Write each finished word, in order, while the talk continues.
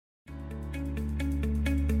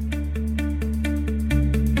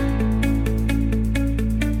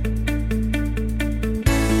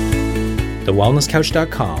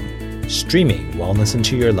thewellnesscouch.com, streaming wellness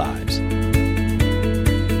into your lives.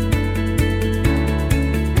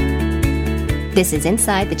 This is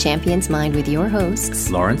Inside the Champion's Mind with your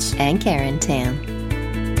hosts, Lawrence and Karen Tam.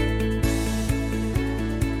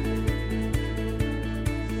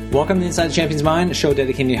 Welcome to Inside the Champion's Mind, a show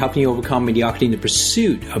dedicated to helping you overcome mediocrity in the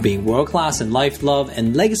pursuit of being world-class in life, love,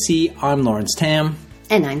 and legacy. I'm Lawrence Tam.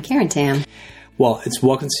 And I'm Karen Tam. Well,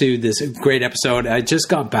 welcome to this great episode. I just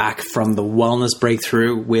got back from the Wellness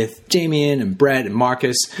Breakthrough with Damien and Brett and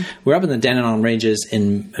Marcus. We're up in the Dandenong Ranges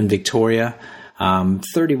in Victoria.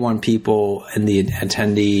 31 people in the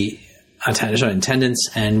attendance,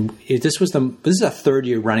 and this is a third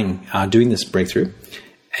year running doing this breakthrough.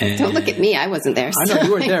 And don't look at me. I wasn't there. I know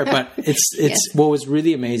you weren't there, but it's yes. What was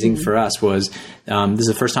really amazing for us was this is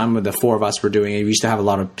the first time with the four of us were doing it. We used to have a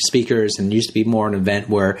lot of speakers, and it used to be more an event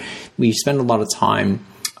where we spend a lot of time,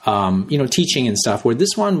 teaching and stuff. Where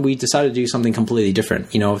this one, we decided to do something completely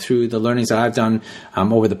different. Through the learnings that I've done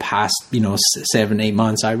over the past 7-8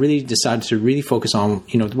 months, I really decided to really focus on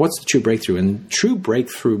what's the true breakthrough, and true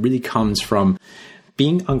breakthrough really comes from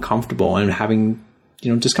being uncomfortable and having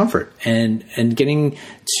discomfort and getting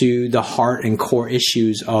to the heart and core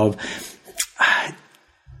issues of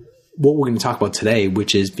what we're going to talk about today,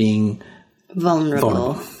 which is being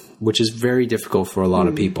vulnerable, which is very difficult for a lot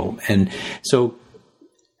of people. And so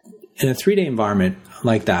in a 3-day environment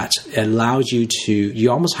like that, it allows you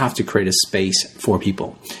almost have to create a space for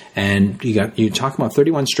people. And you talk about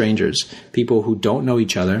 31 strangers, people who don't know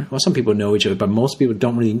each other. Well, some people know each other, but most people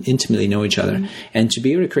don't really intimately know each other. And to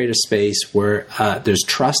be able to create a space where there's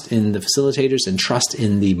trust in the facilitators and trust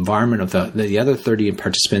in the environment of the other 30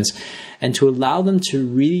 participants, and to allow them to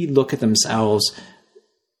really look at themselves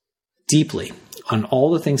deeply on all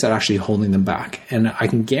the things that are actually holding them back. And I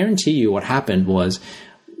can guarantee you what happened was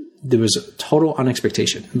there was a total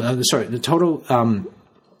unexpectation. The total,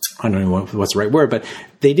 I don't know what's the right word, but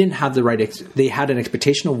they didn't have they had an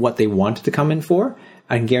expectation of what they wanted to come in for.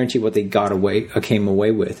 I can guarantee what they came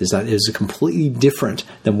away with is that it was completely different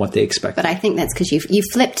than what they expected. But I think that's because you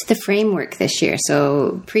flipped the framework this year.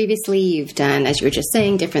 So previously you've done, as you were just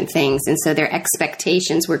saying, different things. And so their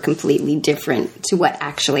expectations were completely different to what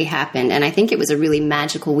actually happened. And I think it was a really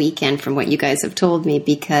magical weekend from what you guys have told me,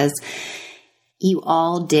 because you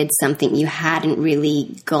all did something you hadn't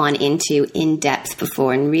really gone into in depth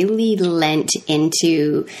before and really lent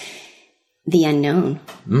into the unknown.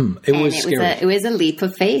 It was scary. It was a leap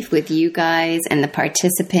of faith with you guys and the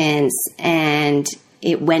participants, and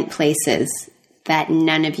it went places that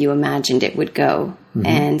none of you imagined it would go.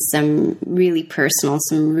 And some really personal,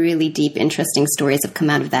 some really deep, interesting stories have come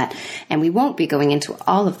out of that. And we won't be going into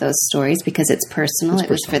all of those stories because it's personal. It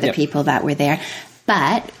was for the people that were there.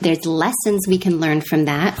 But there's lessons we can learn from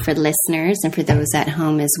that for listeners and for those at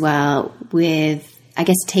home as well, with, I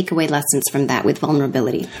guess, takeaway lessons from that with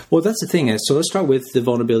vulnerability. Well, that's the thing. So let's start with the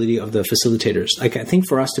vulnerability of the facilitators. I think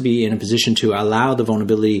for us to be in a position to allow the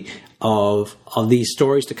vulnerability of these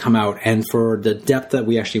stories to come out, and for the depth that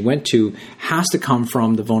we actually went to, has to come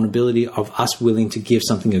from the vulnerability of us willing to give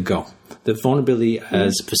something a go. The vulnerability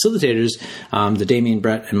as facilitators, the Damien,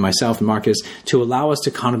 Brett, and myself and Marcus, to allow us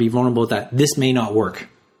to kind of be vulnerable that this may not work.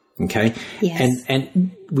 Okay. Yes.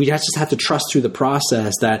 And we just have to trust through the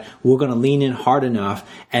process that we're going to lean in hard enough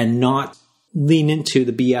and not lean into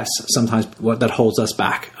the BS sometimes that holds us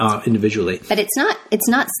back individually. But it's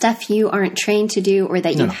not stuff you aren't trained to do or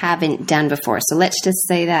that you haven't done before. So let's just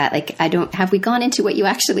say that, have we gone into what you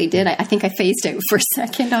actually did? I think I phased out for a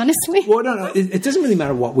second, honestly. Well, no, it doesn't really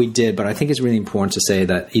matter what we did, but I think it's really important to say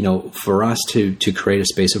that, for us to create a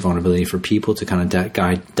space of vulnerability for people to kind of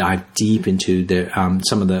dive deep into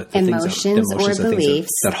some of the emotions or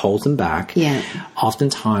beliefs that hold them back. Yeah.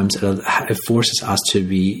 Oftentimes it forces us to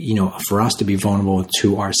be, for us to be vulnerable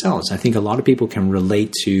to ourselves. I think a lot of people can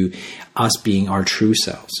relate to us being our true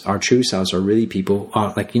selves. Our true selves are really people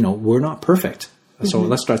we're not perfect. So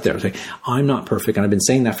let's start there. I'm not perfect. And I've been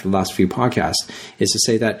saying that for the last few podcasts, is to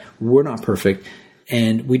say that we're not perfect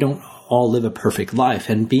and we don't all live a perfect life.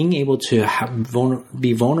 And being able to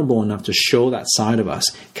be vulnerable enough to show that side of us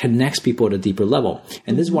connects people at a deeper level.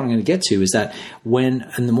 And this is what I'm going to get to, is that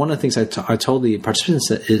and one of the things I told the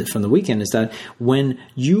participants from the weekend is that when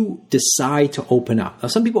you decide to open up, now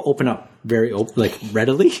some people open up very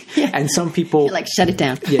readily, and some people shut it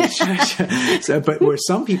down. But where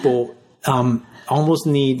some people almost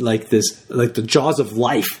need the jaws of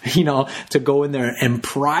life, to go in there and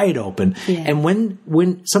pry it open. Yeah. And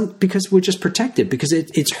because we're just protected, because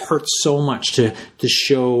it's hurt so much to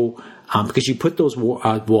show because you put those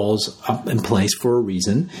walls up in place for a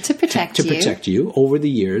reason to protect you over the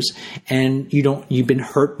years, and you've been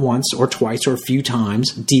hurt once or twice or a few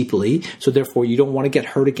times deeply, so therefore you don't want to get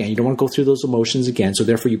hurt again. You don't want to go through those emotions again. So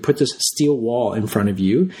therefore you put this steel wall in front of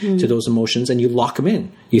you to those emotions, and you lock them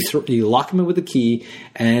in. You lock them in with the key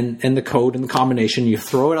and the code and the combination. You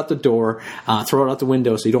throw it out the door, throw it out the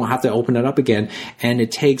window, so you don't have to open it up again. And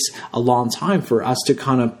it takes a long time for us to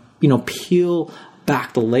kind of peel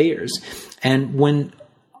back the layers. And when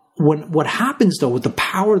what happens though with the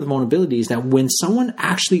power of the vulnerability is that when someone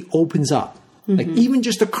actually opens up, like even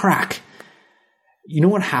just a crack, you know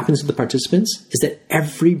what happens to the participants is that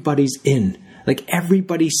everybody's in. Like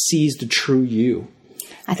everybody sees the true you.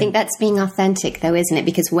 I think that's being authentic though, isn't it?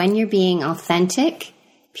 Because when you're being authentic,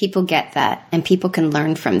 people get that and people can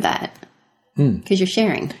learn from that. Because you're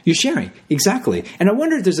sharing. You're sharing, exactly. And I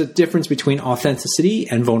wonder if there's a difference between authenticity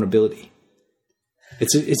and vulnerability.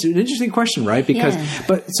 It's an interesting question, right? Because,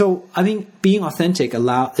 but so I think being authentic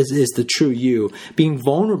is the true you. Being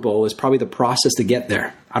vulnerable is probably the process to get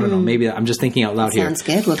there. I don't know. Maybe I'm just thinking out loud here. Sounds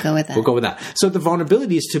good. We'll go with that. We'll go with that. So the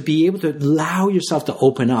vulnerability is to be able to allow yourself to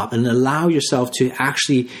open up and allow yourself to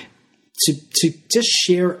actually to just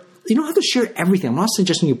share. You don't have to share everything. I'm not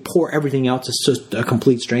suggesting you pour everything out to just a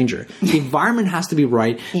complete stranger. The environment has to be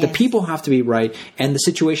right. Yes. The people have to be right. And the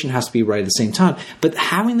situation has to be right at the same time. But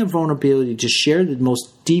having the vulnerability to share the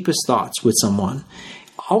most deepest thoughts with someone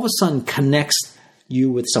all of a sudden connects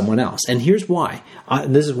you with someone else. And here's why.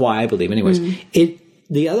 This is why I believe anyways.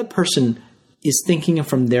 The other person is thinking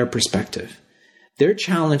from their perspective. They're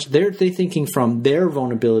challenged. They're thinking from their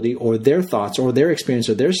vulnerability or their thoughts or their experience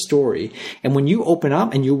or their story. And when you open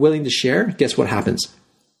up and you're willing to share, guess what happens?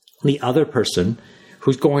 The other person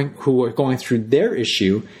who are going through their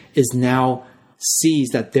issue is now sees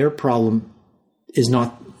that their problem is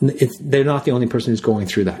not. They're not the only person who's going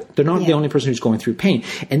through that. They're not the only person who's going through pain.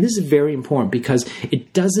 And this is very important because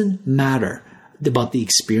it doesn't matter about the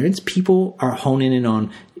experience. People are honing in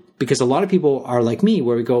on. Because a lot of people are like me,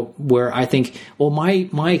 where I think, well,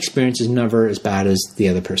 my experience is never as bad as the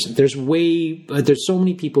other person. There's so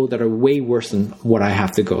many people that are way worse than what I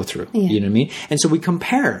have to go through. Yeah. You know what I mean? And so we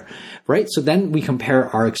compare, right? So then we compare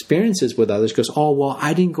our experiences with others because, oh, well,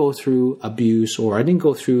 I didn't go through abuse, or I didn't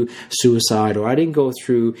go through suicide, or I didn't go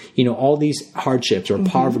through, all these hardships or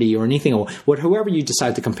poverty or anything, or whoever you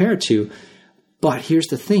decide to compare it to. But here's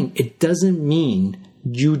the thing. It doesn't mean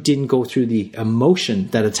you didn't go through the emotion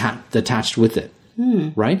that attached with it,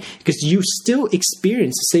 right? Because you still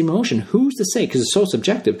experience the same emotion. Who's to say, because it's so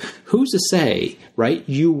subjective, who's to say, right,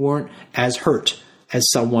 you weren't as hurt as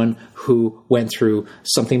someone who went through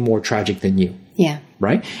something more tragic than you? Yeah.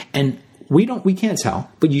 Right? And we can't tell,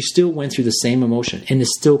 but you still went through the same emotion and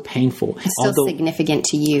it's still painful. It's still significant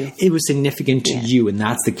to you. It was significant to you, and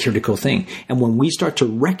that's the critical thing. And when we start to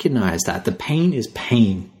recognize that, the pain is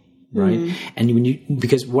pain. Right. And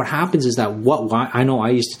because what happens is that I know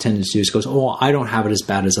I used to tend to do is goes, oh, I don't have it as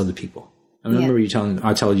bad as other people. I remember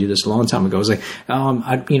I told you this a long time ago. I was like,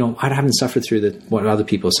 I haven't suffered through what other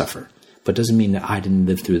people suffer, but it doesn't mean that I didn't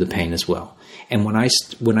live through the pain as well. And when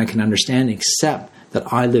I can understand and accept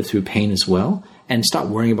that I lived through pain as well, and stop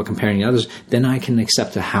worrying about comparing to others, then I can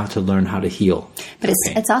accept how to learn how to heal. But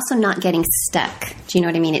it's also not getting stuck. Do you know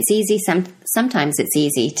what I mean? It's easy. Sometimes it's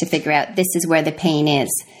easy to figure out this is where the pain is.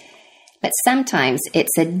 But sometimes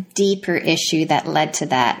it's a deeper issue that led to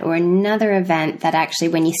that, or another event that actually,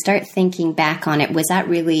 when you start thinking back on it, was that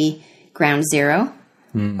really ground zero?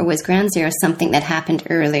 Or was ground zero something that happened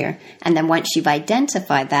earlier? And then once you've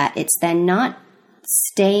identified that, it's then not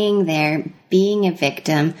staying there, being a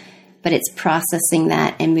victim, but it's processing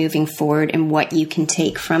that and moving forward and what you can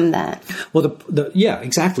take from that. Well,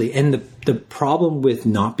 exactly. And the problem with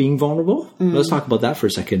not being vulnerable, let's talk about that for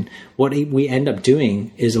a second. What we end up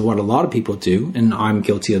doing is what a lot of people do, and I'm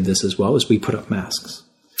guilty of this as well, is we put up masks.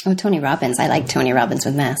 Oh, Tony Robbins. I like Tony Robbins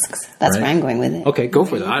with masks. That's where I'm going with it. Okay, go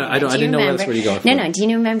for it. I didn't know that's where you go. No. Do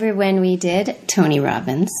you remember when we did Tony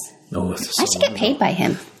Robbins? No, I should get paid by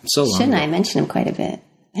him. So long Shouldn't ago. I mention him quite a bit?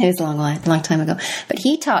 It was a long time ago. But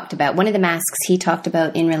he talked about, one of the masks he talked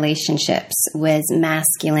about in relationships was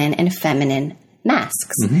masculine and feminine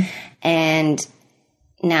masks. And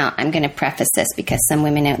now I'm going to preface this because some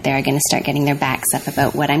women out there are going to start getting their backs up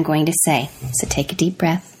about what I'm going to say. So take a deep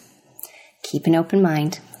breath. Keep an open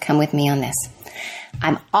mind. Come with me on this.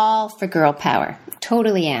 I'm all for girl power.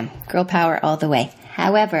 Totally am. Girl power all the way.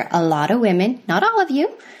 However, a lot of women, not all of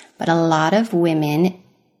you, but a lot of women,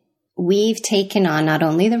 we've taken on not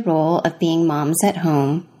only the role of being moms at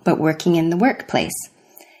home, but working in the workplace.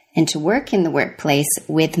 And to work in the workplace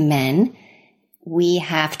with men, we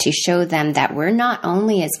have to show them that we're not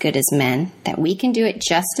only as good as men, that we can do it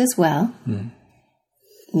just as well,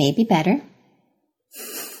 maybe better.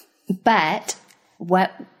 But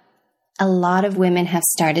what a lot of women have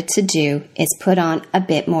started to do is put on a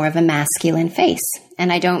bit more of a masculine face.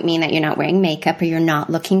 And I don't mean that you're not wearing makeup or you're not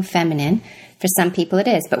looking feminine. For some people it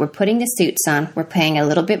is, but we're putting the suits on. We're playing a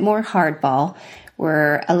little bit more hardball.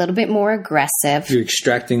 We're a little bit more aggressive. You're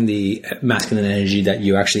extracting the masculine energy that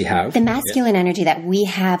you actually have. The masculine energy that we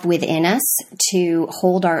have within us to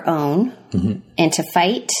hold our own and to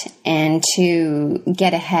fight and to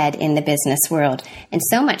get ahead in the business world. And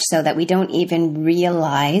so much so that we don't even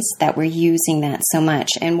realize that we're using that so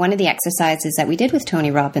much. And one of the exercises that we did with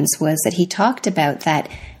Tony Robbins was that he talked about that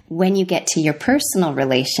when you get to your personal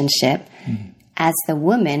relationship, as the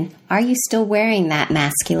woman, are you still wearing that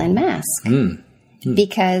masculine mask?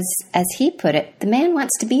 Because, as he put it, the man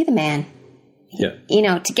wants to be the man. Yeah. You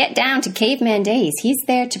know, to get down to caveman days, he's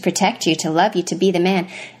there to protect you, to love you, to be the man.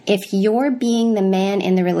 If you're being the man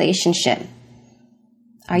in the relationship,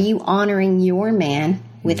 are you honoring your man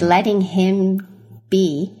with letting him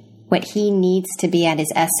be what he needs to be at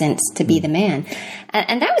his essence to be the man?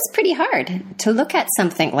 And that was pretty hard to look at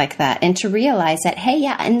something like that and to realize that, hey,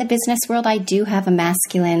 yeah, in the business world, I do have a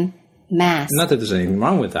masculine mask. Not that there's anything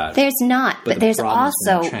wrong with that. There's not, but there's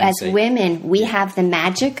also, as women, we have the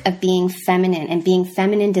magic of being feminine, and being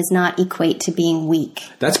feminine does not equate to being weak.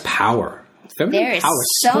 That's power. There is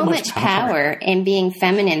so much power in being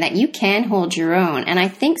feminine that you can hold your own. And I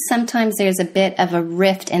think sometimes there's a bit of a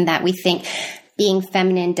rift in that we think being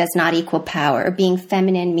feminine does not equal power, or being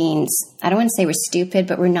feminine means, I don't want to say we're stupid,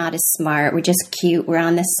 but we're not as smart. We're just cute. We're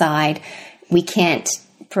on the side. We can't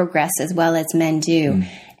progress as well as men do.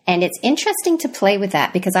 And it's interesting to play with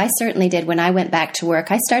that, because I certainly did. When I went back to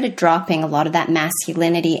work, I started dropping a lot of that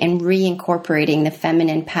masculinity and reincorporating the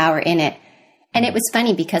feminine power in it. And it was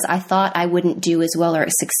funny because I thought I wouldn't do as well or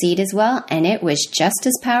succeed as well. And it was just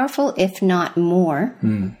as powerful, if not more.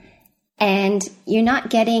 And you're not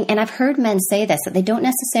getting, and I've heard men say this, that they don't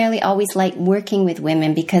necessarily always like working with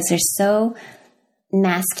women because they're so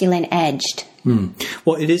masculine edged.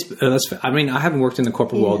 Well, it is. I mean, I haven't worked in the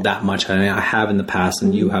corporate world that much. I mean, I have in the past,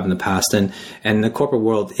 and you have in the past, and the corporate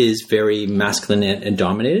world is very masculine and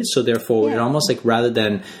dominated. So therefore, it almost like, rather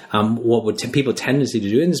than what would people tendency to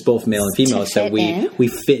do, and it's both male and female, is that we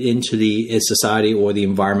fit into the society or the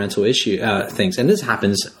environmental issue things, and this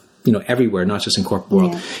happens, you know, everywhere, not just in corporate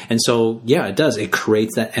world. And so, it does. It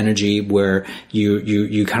creates that energy where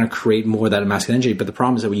you kind of create more of that masculine energy. But the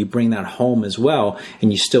problem is that when you bring that home as well,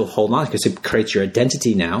 and you still hold on, because it creates your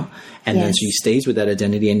identity now, and then so you stays with that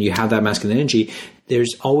identity, and you have that masculine energy,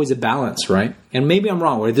 there's always a balance, right? And maybe I'm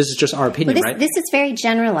wrong, or this is just our opinion, right? This is very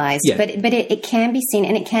generalized, but it can be seen,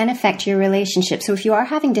 and it can affect your relationship. So if you are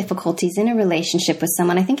having difficulties in a relationship with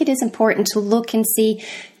someone, I think it is important to look and see,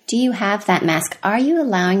 do you have that mask? Are you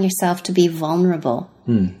allowing yourself to be vulnerable,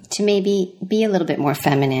 to maybe be a little bit more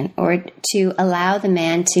feminine, or to allow the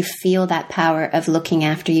man to feel that power of looking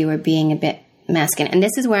after you or being a bit masculine? And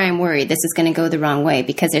this is where I'm worried this is going to go the wrong way,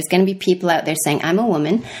 because there's going to be people out there saying, I'm a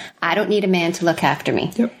woman, I don't need a man to look after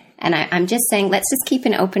me. And I'm just saying, let's just keep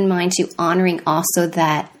an open mind to honoring also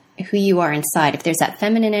that who you are inside. If there's that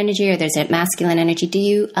feminine energy or there's that masculine energy, do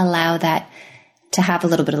you allow that to have a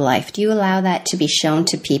little bit of life? Do you allow that to be shown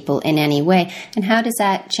to people in any way? And how does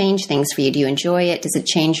that change things for you? Do you enjoy it? Does it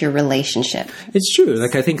change your relationship? It's true.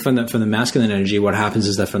 Like, I think from the masculine energy, what happens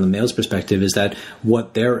is that from the male's perspective is that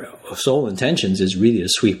what their sole intentions is really to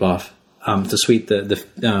sweep off, to sweep the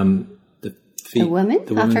feet. The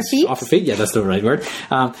woman off her feet? Off her feet, yeah, that's the right word.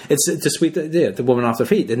 It's to sweep the woman off their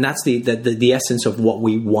feet. And that's the essence of what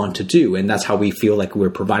we want to do. And that's how we feel like we're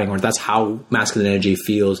providing, or that's how masculine energy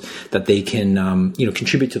feels that they can,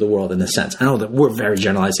 contribute to the world in a sense. I know that we're very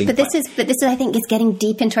generalizing. But this is, I think, is getting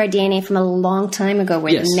deep into our DNA from a long time ago,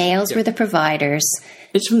 where the males were the providers.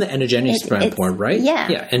 It's from the energetic standpoint, right?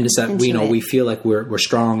 Yeah. And it's that we feel like we're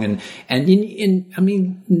strong, and I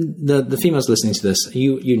mean, the females listening to this,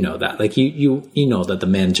 you know that, like you know that the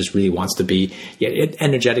man just really wants to be,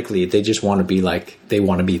 energetically, they just want to be like, they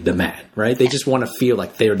want to be the man, right? They just want to feel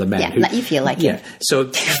like they're the man. Let you feel like it. Yeah. So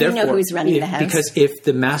therefore, you know who's running the house. Because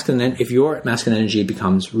if your masculine energy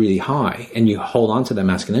becomes really high, and you hold on to that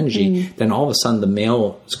masculine energy, then all of a sudden the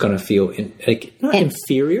male is going to feel not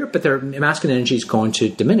inferior, but their masculine energy is going to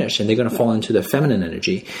diminish, and they're going to fall into the feminine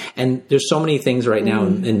energy. And there's so many things right now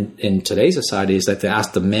in today's society is that they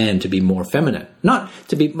ask the man to be more feminine, not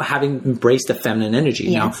to be having embraced the feminine energy.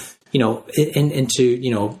 Now, and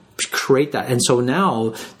to create that. And so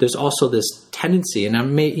now there's also this tendency,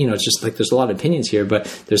 and it's just like there's a lot of opinions here, but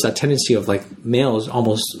there's that tendency of like males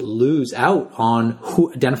almost lose out on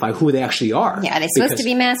identify who they actually are. Yeah, are they supposed to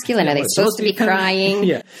be masculine? Are they supposed to be crying?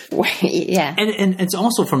 Yeah. Yeah. And it's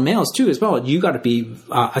also for males too as well. You got to be,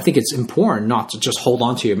 I think it's important not to just hold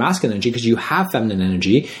on to your masculine energy because you have feminine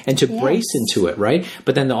energy and to brace into it, right?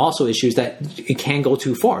 But then there are also issues that it can go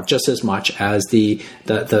too far, just as much as the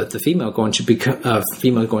female going to become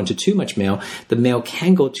female going to too much male. The male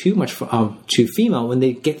can go too much to female when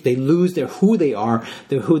they lose who they are,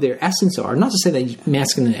 who their essence are. Not to say that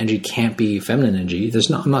masculine energy can't be feminine energy.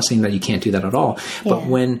 I'm not saying that you can't do that at all. Yeah. But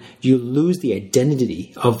when you lose the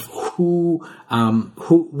identity of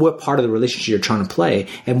what part of the relationship you're trying to play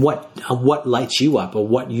and what lights you up or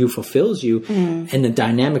what you fulfills you and the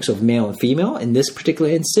dynamics of male and female in this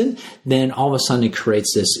particular instant, then all of a sudden it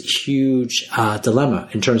creates this huge dilemma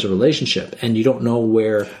in terms of relationship, and you don't know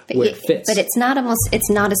where it fits. But it's not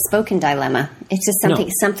a spoken dilemma. It's just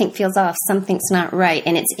something feels off, something's not right.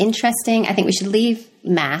 And it's interesting. I think we should leave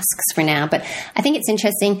masks for now, but I think it's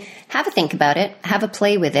interesting. Have a think about it, have a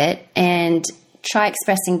play with it, and try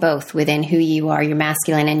expressing both within who you are, your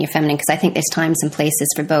masculine and your feminine, because I think there's times and places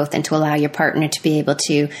for both, and to allow your partner to be able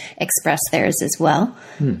to express theirs as well.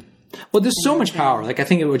 Well, there's so much power. Like I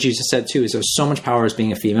think what you just said too is there's so much power as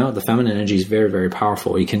being a female. The feminine energy is very, very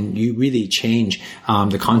powerful. You really change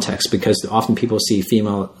the context, because often people see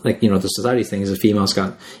female, like, the society thing is a female's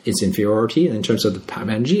got its inferiority in terms of the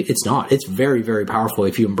energy. It's not. It's very, very powerful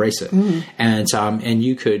if you embrace it. And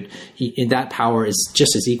you could, that power is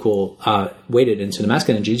just as equal weighted into the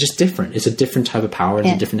masculine energy, just different. It's a different type of power. It's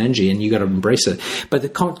a different energy, and you got to embrace it.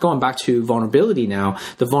 But going back to vulnerability now,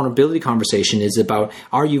 the vulnerability conversation is about,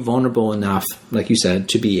 are you vulnerable enough, like you said,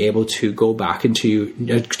 to be able to go back into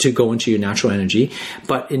your natural energy?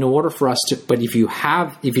 But in order for us to, if you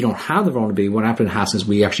don't have the vulnerability, what happens is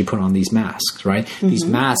we actually put on these masks, right? These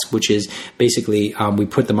masks, which is basically, we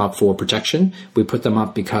put them up for protection. We put them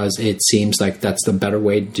up because it seems like that's the better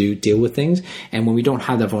way to deal with things. And when we don't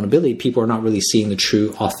have that vulnerability, people are not really seeing the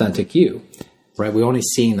true, authentic you. Right? We're only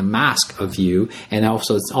seeing the mask of you. And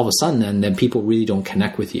also all of a sudden, then people really don't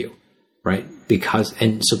connect with you. Right?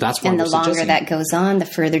 So that's why. And the longer that goes on, the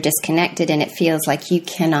further disconnected, and it feels like you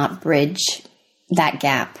cannot bridge that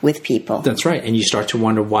gap with people. That's right. And you start to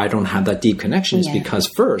wonder why I don't have that deep connection. It's because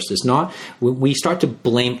first, it's not, we start to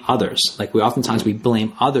blame others. Like oftentimes we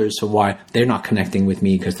blame others for why they're not connecting with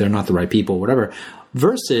me because they're not the right people, whatever,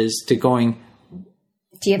 versus to going,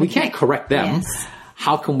 we can't correct them. Yes.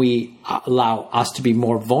 How can we allow us to be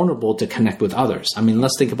more vulnerable to connect with others? I mean,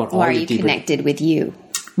 let's think about all are you connected with you?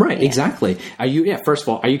 Right, exactly. First of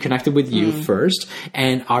all, are you connected with you first?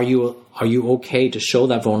 And are you okay to show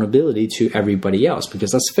that vulnerability to everybody else?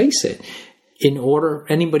 Because let's face it,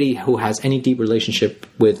 anybody who has any deep relationship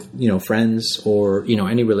with, friends or,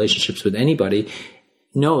 any relationships with anybody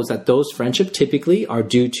knows that those friendships typically are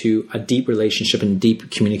due to a deep relationship and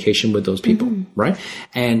deep communication with those people, right?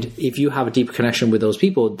 And if you have a deep connection with those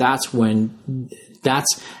people, that's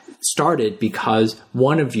started because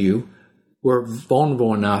one of you were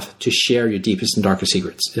vulnerable enough to share your deepest and darkest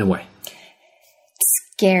secrets in a way.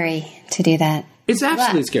 Scary to do that. It's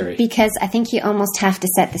absolutely scary. Because I think you almost have to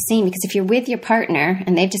set the scene, because if you're with your partner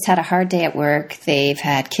and they've just had a hard day at work, they've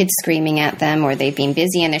had kids screaming at them, or they've been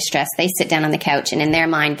busy and they're stressed, they sit down on the couch and in their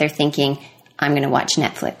mind they're thinking, I'm going to watch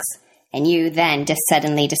Netflix. And you then just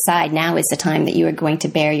suddenly decide now is the time that you are going to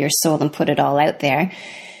bare your soul and put it all out there.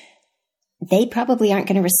 They probably aren't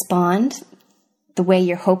going to respond the way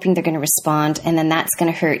you're hoping they're going to respond, and then that's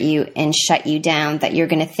going to hurt you and shut you down, that you're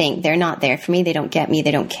going to think they're not there for me, they don't get me,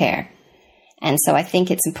 they don't care. And so I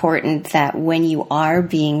think it's important that when you are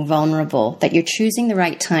being vulnerable, that you're choosing the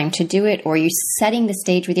right time to do it, or you're setting the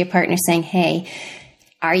stage with your partner saying, hey,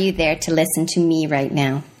 are you there to listen to me right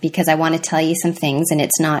now? Because I want to tell you some things, and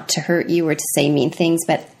it's not to hurt you or to say mean things,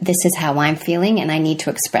 but this is how I'm feeling and I need to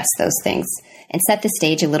express those things. And set the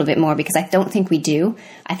stage a little bit more, because I don't think we do.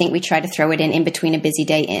 I think we try to throw it in between a busy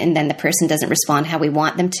day, and then the person doesn't respond how we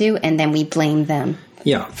want them to, and then we blame them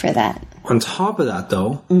for that. On top of that,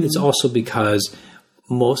 though, it's also because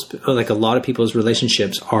a lot of people's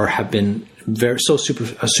relationships have been very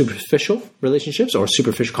superficial relationships or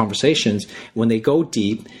superficial conversations. When they go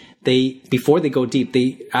deep, before they go deep,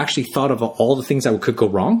 they actually thought of all the things that could go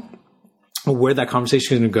wrong, or where that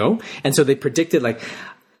conversation is going to go, and so they predicted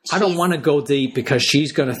I don't want to go deep because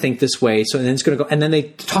she's going to think this way. So then it's going to go, and then they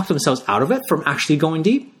talk themselves out of it from actually going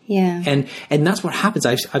deep. Yeah. And that's what happens.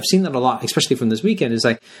 I've seen that a lot, especially from this weekend. Is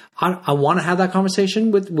I want to have that conversation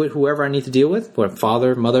with whoever I need to deal with,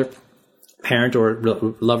 father, mother, parent or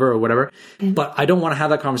lover or whatever, but I don't want to have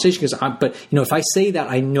that conversation but if I say that,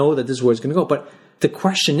 I know that this is where it's going to go. But the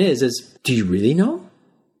question is, do you really know?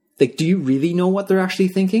 Like, do you really know what they're actually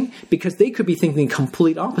thinking? Because they could be thinking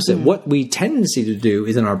complete opposite. What we tendency to do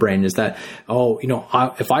is in our brain is that,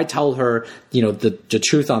 if I tell her, the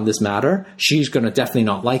truth on this matter, she's going to definitely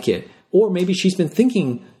not like it. Or maybe she's been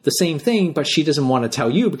thinking the same thing, but she doesn't want to tell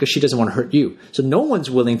you because she doesn't want to hurt you. So no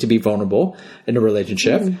one's willing to be vulnerable in a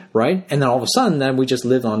relationship, right? And then all of a sudden, then we just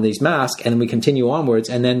live on these masks and we continue onwards.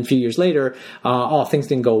 And then a few years later, things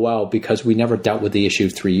didn't go well because we never dealt with the issue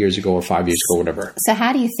 3 years ago or 5 years ago, whatever. So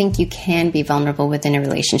how do you think you can be vulnerable within a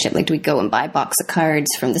relationship? Like, do we go and buy a box of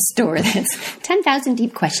cards from the store that's 10,000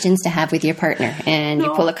 deep questions to have with your partner? And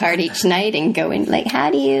you pull a card each night and go in, like,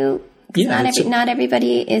 how do you... Not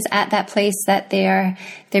everybody is at that place that they're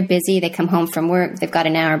busy. They come home from work. They've got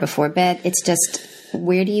an hour before bed. It's just,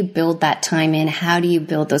 where do you build that time in? How do you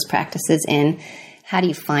build those practices in? How do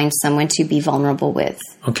you find someone to be vulnerable with?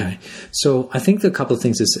 Okay. So I think a couple of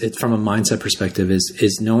things is from a mindset perspective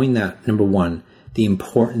is knowing that, number one, the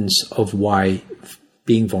importance of why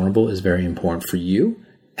being vulnerable is very important for you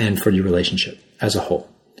and for your relationship as a whole.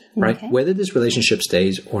 Right? Okay. Whether this relationship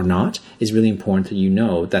stays or not is really important that you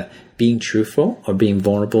know that being truthful or being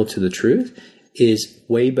vulnerable to the truth is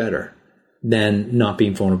way better than not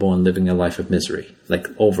being vulnerable and living a life of misery, like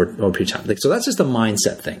over a period of time. Like, so that's just a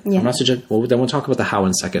mindset thing. Yeah. I'm not suggesting, then we'll talk about the how in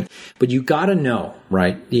a second. But you got to know,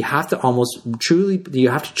 right? You have to truly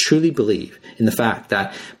believe in the fact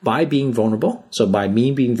that by being vulnerable, so by me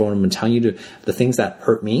being vulnerable and telling you the things that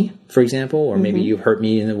hurt me, for example, or maybe you hurt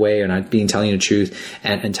me in a way and I'm telling you the truth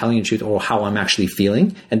and telling you the truth or how I'm actually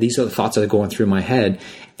feeling. And these are the thoughts that are going through my head.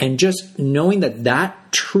 And just knowing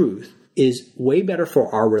that truth is way better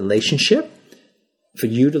for our relationship, for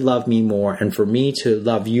you to love me more and for me to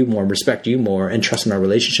love you more, respect you more, and trust in our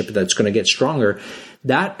relationship that's going to get stronger.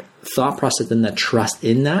 That thought process and that trust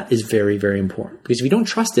in that is very, very important. Because if you don't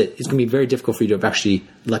trust it, it's going to be very difficult for you to actually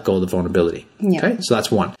let go of the vulnerability. Yeah. Okay, so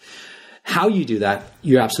that's one. How you do that,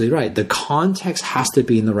 you're absolutely right. The context has to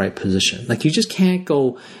be in the right position. Like, you just can't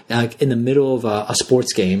go like in the middle of a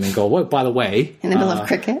sports game and go, well, by the way, in the middle of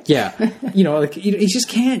cricket. Yeah. You just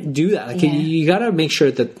can't do that. Like, you got to make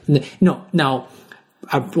sure that, now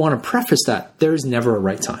I want to preface that there is never a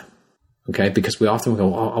right time. Okay. Because we often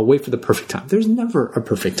go, I'll wait for the perfect time. There's never a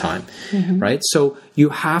perfect time. Right. So you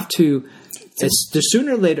have to, the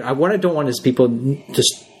sooner or later, what I don't want is people to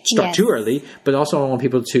start too early, but also I don't want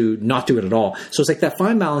people to not do it at all. So it's like that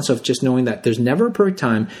fine balance of just knowing that there's never a perfect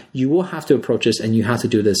time. You will have to approach this and you have to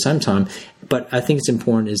do it at the same time. But I think it's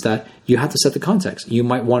important is that you have to set the context. You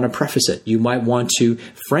might want to preface it. You might want to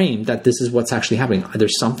frame that this is what's actually happening.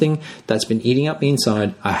 There's something that's been eating up me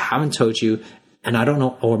inside. I haven't told you. And I don't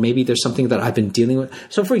know, or maybe there's something that I've been dealing with.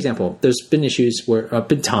 So for example, there's been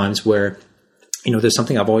been times where there's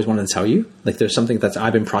something I've always wanted to tell you. Like, there's something that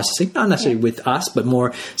I've been processing, not necessarily with us, but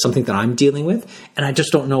more something that I'm dealing with. And I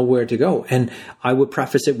just don't know where to go. And I would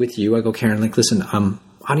preface it with you. I go, Karen, like, listen, I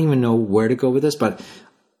don't even know where to go with this, but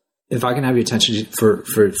if I can have your attention for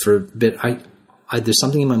a bit, there's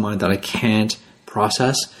something in my mind that I can't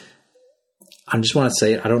process. I just want to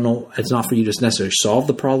say it. I don't know. It's not for you to necessarily solve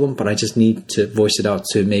the problem, but I just need to voice it out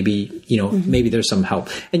to maybe, maybe there's some help.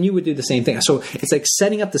 And you would do the same thing. So it's like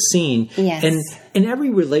setting up the scene. Yes. And in every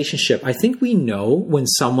relationship, I think we know when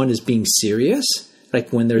someone is being serious,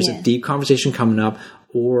 like when there's a deep conversation coming up,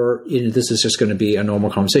 or this is just going to be a normal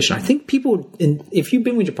conversation. I think if you've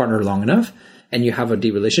been with your partner long enough and you have a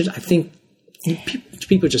deep relationship, I think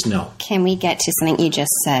people just know. Can we get to something you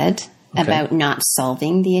just said about not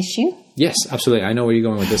solving the issue? Yes, absolutely. I know where you're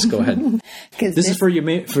going with this. Go ahead. This is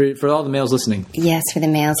for all the males listening. Yes, for the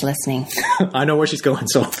males listening. I know where she's going,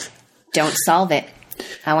 so. Don't solve it.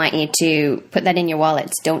 I want you to put that in your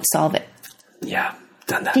wallets. Don't solve it. Yeah,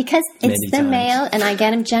 done that. Because it's the male, and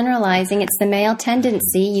again, I'm generalizing, it's the male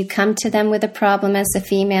tendency. You come to them with a problem as a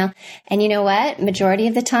female, and you know what? Majority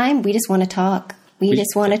of the time, we just want to talk. We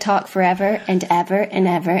just want to talk forever and ever and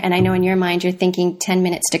ever. And I know in your mind, you're thinking 10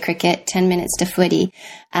 minutes to cricket, 10 minutes to footy.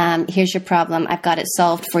 Here's your problem. I've got it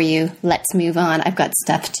solved for you. Let's move on. I've got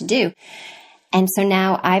stuff to do. And so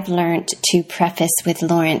now I've learned to preface with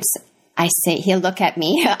Lawrence. I say, he'll look at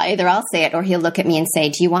me. Either I'll say it or he'll look at me and say,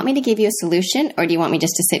 do you want me to give you a solution or do you want me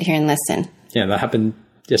just to sit here and listen? Yeah, that happened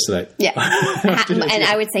yesterday. Yeah. And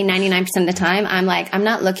I would say 99% of the time, I'm like, I'm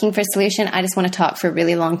not looking for a solution. I just want to talk for a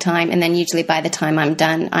really long time. And then usually by the time I'm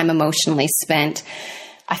done, I'm emotionally spent.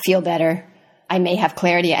 I feel better. I may have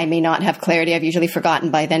clarity. I may not have clarity. I've usually forgotten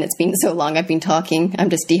by then. It's been so long I've been talking. I'm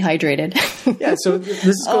just dehydrated. Yeah. So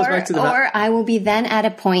this goes back to the... Or I will be then at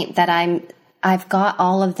a point that I'm I've got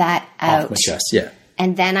all of that out. Off my chest, yeah.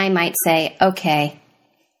 And then I might say, okay,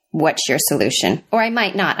 what's your solution? Or I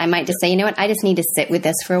might not. I might just say, you know what? I just need to sit with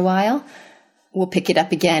this for a while. We'll pick it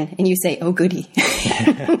up again. And you say, oh, goody.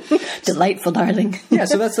 Delightful, darling. Yeah,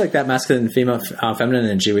 so that's like that masculine and female, feminine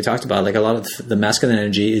energy we talked about. Like a lot of the masculine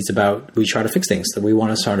energy is about, we try to fix things, that we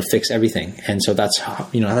want to try to fix everything. And so that's how,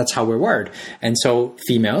 that's how we're wired. And so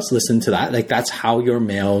females, listen to that. Like that's how your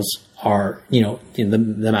males are,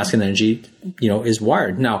 the masculine energy, is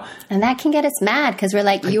wired. Now, and that can get us mad because we're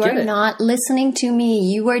like, you are not listening to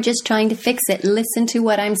me. You are just trying to fix it. Listen to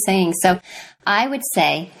what I'm saying. So I would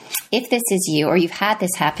say, if this is you or you've had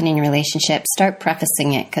this happen in your relationship, start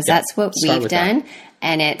prefacing it because that's what we've done.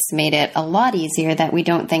 And it's made it a lot easier that we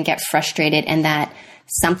don't then get frustrated and that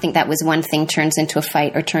something that was one thing turns into a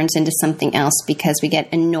fight or turns into something else because we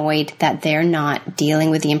get annoyed that they're not dealing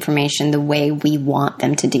with the information the way we want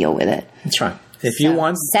them to deal with it. That's right. If you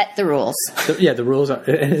want, set the rules. The rules are,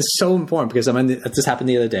 and it's so important because this happened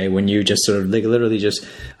the other day when you just sort of like literally just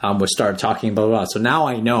started talking blah, blah, blah. So now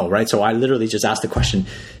I know, right? So I literally just asked the question,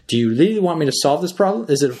 do you really want me to solve this problem?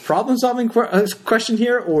 Is it a problem solving question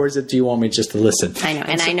here? Or do you want me just to listen? I know.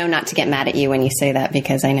 And I know not to get mad at you when you say that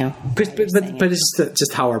because I know. But it's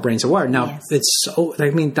just how our brains are wired. Now, It's so,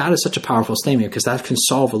 that is such a powerful statement because that can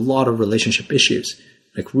solve a lot of relationship issues.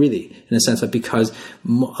 Like really, in a sense that because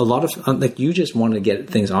a lot of, you just want to get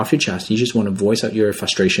things off your chest. You just want to voice out your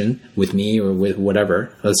frustration with me or with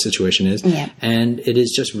whatever the situation is. Yeah. And it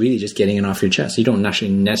is just really just getting it off your chest. You don't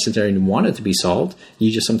actually necessarily want it to be solved.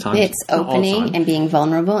 You just sometimes. It's opening and being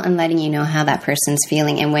vulnerable and letting you know how that person's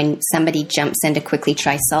feeling. And when somebody jumps in to quickly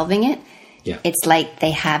try solving it, it's like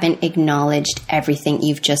they haven't acknowledged everything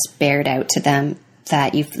you've just bared out to them.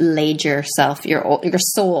 That you've laid yourself, your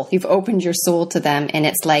soul, you've opened your soul to them. And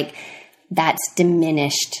it's like that's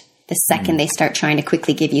diminished the second they start trying to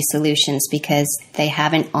quickly give you solutions because they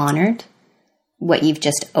haven't honored what you've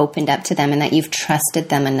just opened up to them and that you've trusted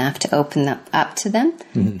them enough to open up to them.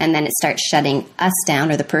 Mm-hmm. And then it starts shutting us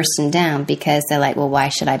down or the person down because they're like, well, why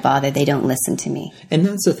should I bother? They don't listen to me. And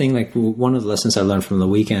that's the thing, like one of the lessons I learned from the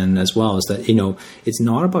weekend as well is that, it's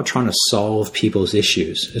not about trying to solve people's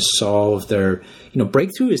issues, solve their,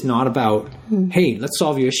 breakthrough is not about, hey, let's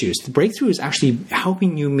solve your issues. The breakthrough is actually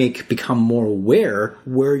helping you become more aware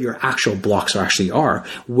where your actual blocks are,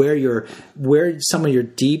 where some of your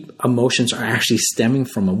deep emotions are actually stemming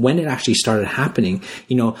from and when it actually started happening.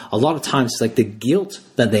 A lot of times it's like the guilt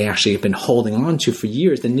that they actually have been holding on to for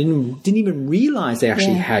years and didn't even realize they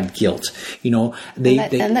actually had guilt.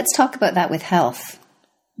 And let's talk about that with health.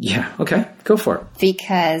 Yeah. Okay. Go for it.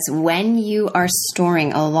 Because when you are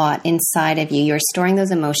storing a lot inside of you, you're storing those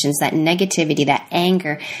emotions, that negativity, that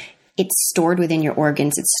anger, it's stored within your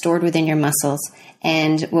organs. It's stored within your muscles.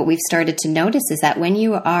 And what we've started to notice is that when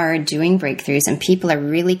you are doing breakthroughs and people are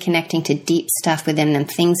really connecting to deep stuff within them,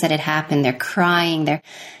 things that had happened, they're crying,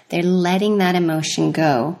 they're letting that emotion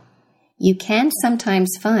go. You can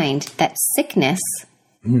sometimes find that sickness,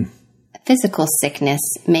 physical sickness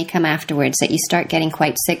may come afterwards, that you start getting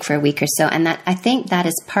quite sick for a week or so. And that I think that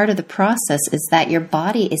is part of the process is that your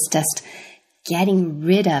body is just getting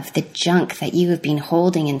rid of the junk that you have been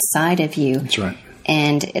holding inside of you. That's right.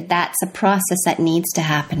 And that's a process that needs to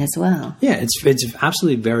happen as well. Yeah, it's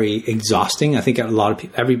absolutely very exhausting. I think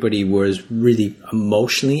everybody was really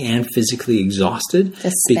emotionally and physically exhausted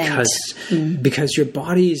because your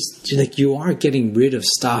body is like you are getting rid of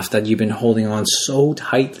stuff that you've been holding on so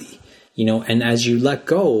tightly, and as you let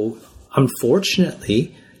go,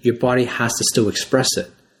 unfortunately, your body has to still express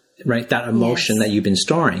it. Right? That emotion that you've been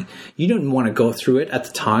storing. You didn't want to go through it at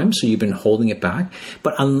the time, so you've been holding it back.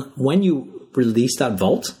 But when you release that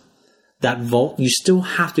vault, you still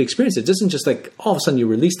have to experience it. It doesn't just like all of a sudden you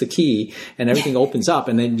release the key and everything opens up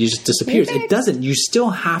and then you just disappears. It doesn't. You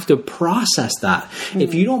still have to process that. Mm-hmm.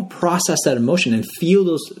 If you don't process that emotion and feel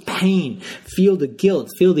those pain, feel the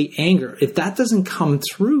guilt, feel the anger, if that doesn't come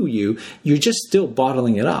through you, you're just still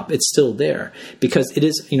bottling it up. It's still there because it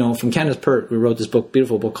is, from Candace Pert, we wrote this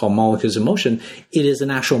beautiful book called Molecules of Emotion. It is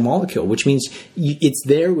an actual molecule, which means it's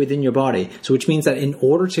there within your body. So which means that in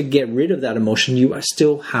order to get rid of that emotion, you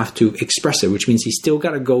still have to express it, which means you still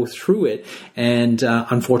got to go through it. And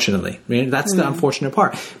unfortunately, that's the unfortunate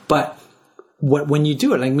part. But when you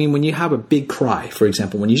do it, when you have a big cry, for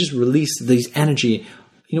example, when you just release these energy,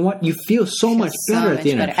 you know what? You feel so much better at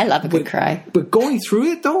the end. I love a good cry. But going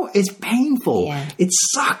through it, though, is painful. Yeah. It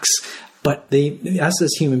sucks. But us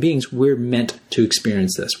as human beings, we're meant to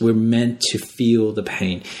experience this. We're meant to feel the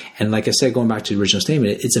pain. And like I said, going back to the original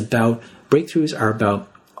statement, breakthroughs are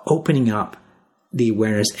about opening up the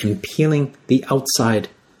awareness and peeling the outside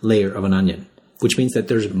layer of an onion. which means that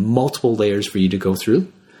there's multiple layers for you to go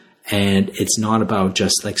through. And it's not about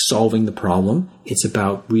just like solving the problem. It's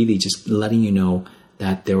about really just letting you know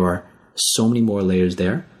that there are so many more layers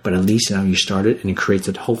there, but at least now you started, and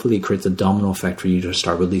hopefully it creates a domino effect for you to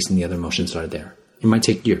start releasing the other emotions that are there. It might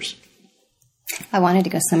take years. I wanted to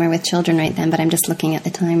go somewhere with children right then, but I'm just looking at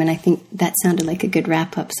the time, and I think that sounded like a good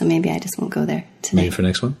wrap up. So maybe I just won't go there today. Maybe for the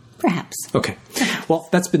next one? Perhaps. Okay. Well,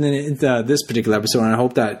 that's been this particular episode, and I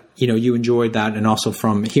hope that you enjoyed that, and also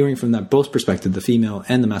from hearing from that both perspective, the female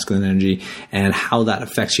and the masculine energy, and how that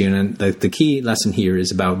affects you. And the key lesson here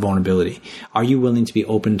is about vulnerability. Are you willing to be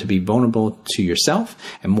open to be vulnerable to yourself?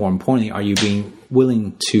 And more importantly, are you being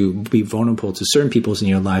willing to be vulnerable to certain people in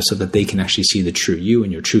your life so that they can actually see the true you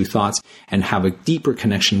and your true thoughts and have a deeper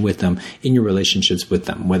connection with them in your relationships with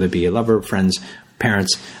them, whether it be a lover, friends,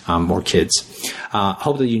 parents, or kids.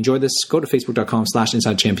 Hope that you enjoyed this. Go to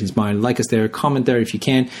facebook.com/InsideChampionsMind. Like us there. Comment there if you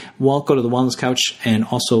can. Well, go to the Wellness Couch, and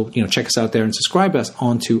also check us out there and subscribe us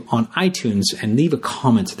on iTunes and leave a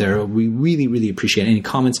comment there. We really, really appreciate any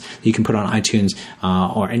comments that you can put on iTunes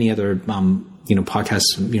or any other podcast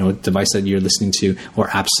device that you're listening to, or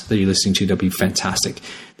apps that you're listening to. That'd be fantastic.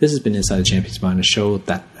 This has been Inside the Champion's Mind, a show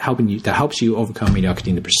that helps you overcome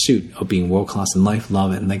mediocrity in the pursuit of being world class in life,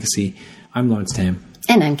 love, and legacy. I'm Lawrence Tam.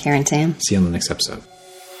 And I'm Karen Tam. See you on the next episode.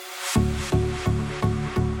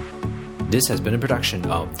 This has been a production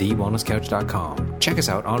of TheWellnessCouch.com. Check us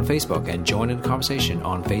out on Facebook and join in the conversation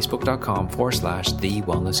on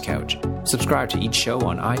Facebook.com/TheWellnessCouch. Subscribe to each show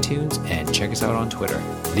on iTunes and check us out on Twitter.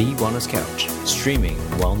 The Wellness Couch, streaming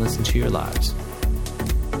wellness into your lives.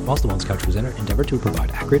 Whilst the Wellness Couch presenter endeavor to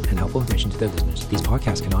provide accurate and helpful information to their listeners, these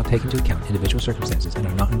podcasts cannot take into account individual circumstances and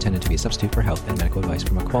are not intended to be a substitute for health and medical advice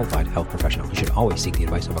from a qualified health professional. You should always seek the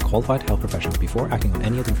advice of a qualified health professional before acting on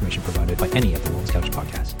any of the information provided by any of the Wellness Couch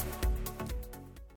podcasts.